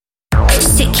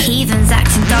Sick heathens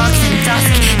acting dark in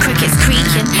dusk. Crickets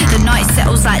creaking, the night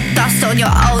settles like dust on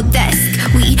your old desk.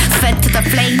 We fed to the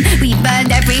flame, we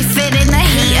burned everything in the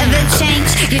heat of the change.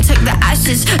 You took the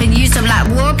ashes and used them like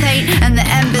war paint, and the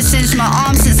embers singed my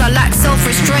arms since I lacked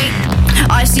self-restraint.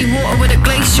 Icy water with a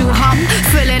glacial hum,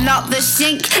 filling up the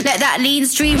sink. Let that lean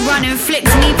stream run and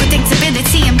flicks me.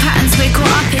 Predictability and patterns we're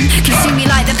caught up in consume me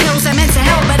like the pills are meant to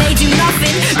help, but they do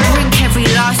nothing. Drink every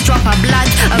last drop of blood,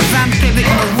 a vampiric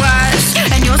mirage,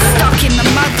 and you're stuck in the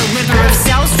mud. The river of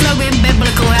cells flowing,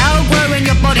 biblical hell growing.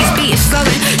 Your body's beat is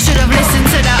slowing. Should have listened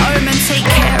to that omen. Take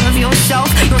care of yourself,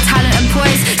 your talent and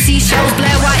poise. Seashells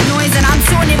blare white noise, and I'm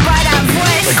taunted by that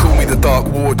voice. They call me the Dark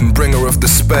Warden, bringer of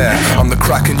despair. I'm the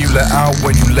kraken you let out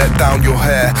when you let down your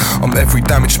hair. I'm every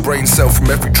damaged brain cell from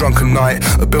every drunken night,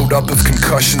 a build-up of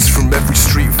concussions from every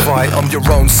street fight. I'm your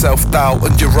own self-doubt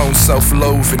and your own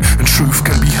self-loathing, and truth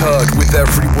can be heard with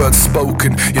every word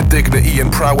spoken. Your dignity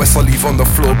and prowess I leave on the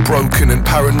floor broken, and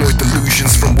paranoid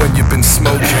delusions from when you've been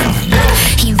smoking.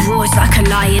 He roars like a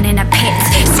lion in a pit,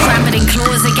 scrambling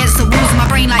claws against the walls of my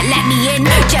brain like let me in.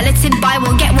 Gelatin buy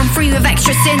one get one free with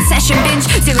extra sin. Session binge,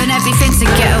 doing everything to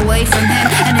get away from him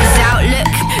and his outlook.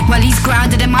 Well, he's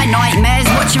grounded in my nightmares,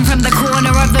 watching from the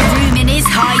corner of the room in his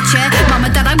high chair. Mum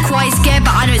and Dad, I'm quite scared,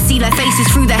 but I don't see their faces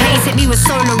through the haze. Hit me with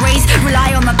solar rays,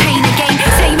 rely on the pain again.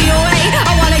 Take me away,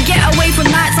 I wanna get away from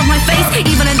that on my face.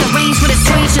 Even in the range with a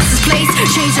strange just as place.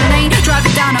 Change the lane,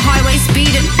 driving down a highway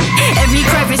speeding. Every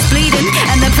crevice bleeding,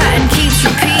 and the pattern keeps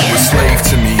repeating. You're a slave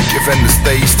to me, give endless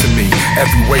days to me.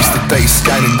 Every wasted day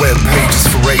scanning web pages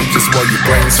for ages while your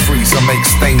brains freeze. I make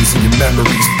stains in your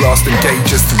memories, blasting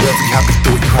gauges to every happy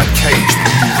thought you had caged.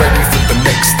 Are you ready for the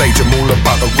next stage? I'm all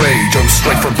about the rage. I'm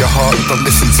straight from your heart, don't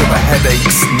listen to the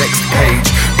headaches. Next page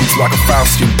reads like a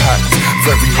Faustian pact.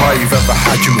 Very high you've ever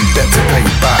had, you in debt to pay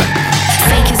back.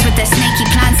 Fakers with their snaky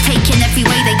plans, taking every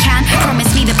way they can.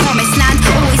 Promise me the promised land,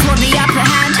 always want the upper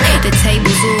hand. The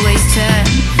tables always turn.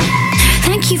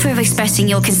 Thank you for expressing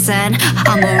your concern.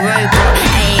 I'm a robot,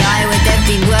 AI with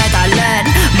every word I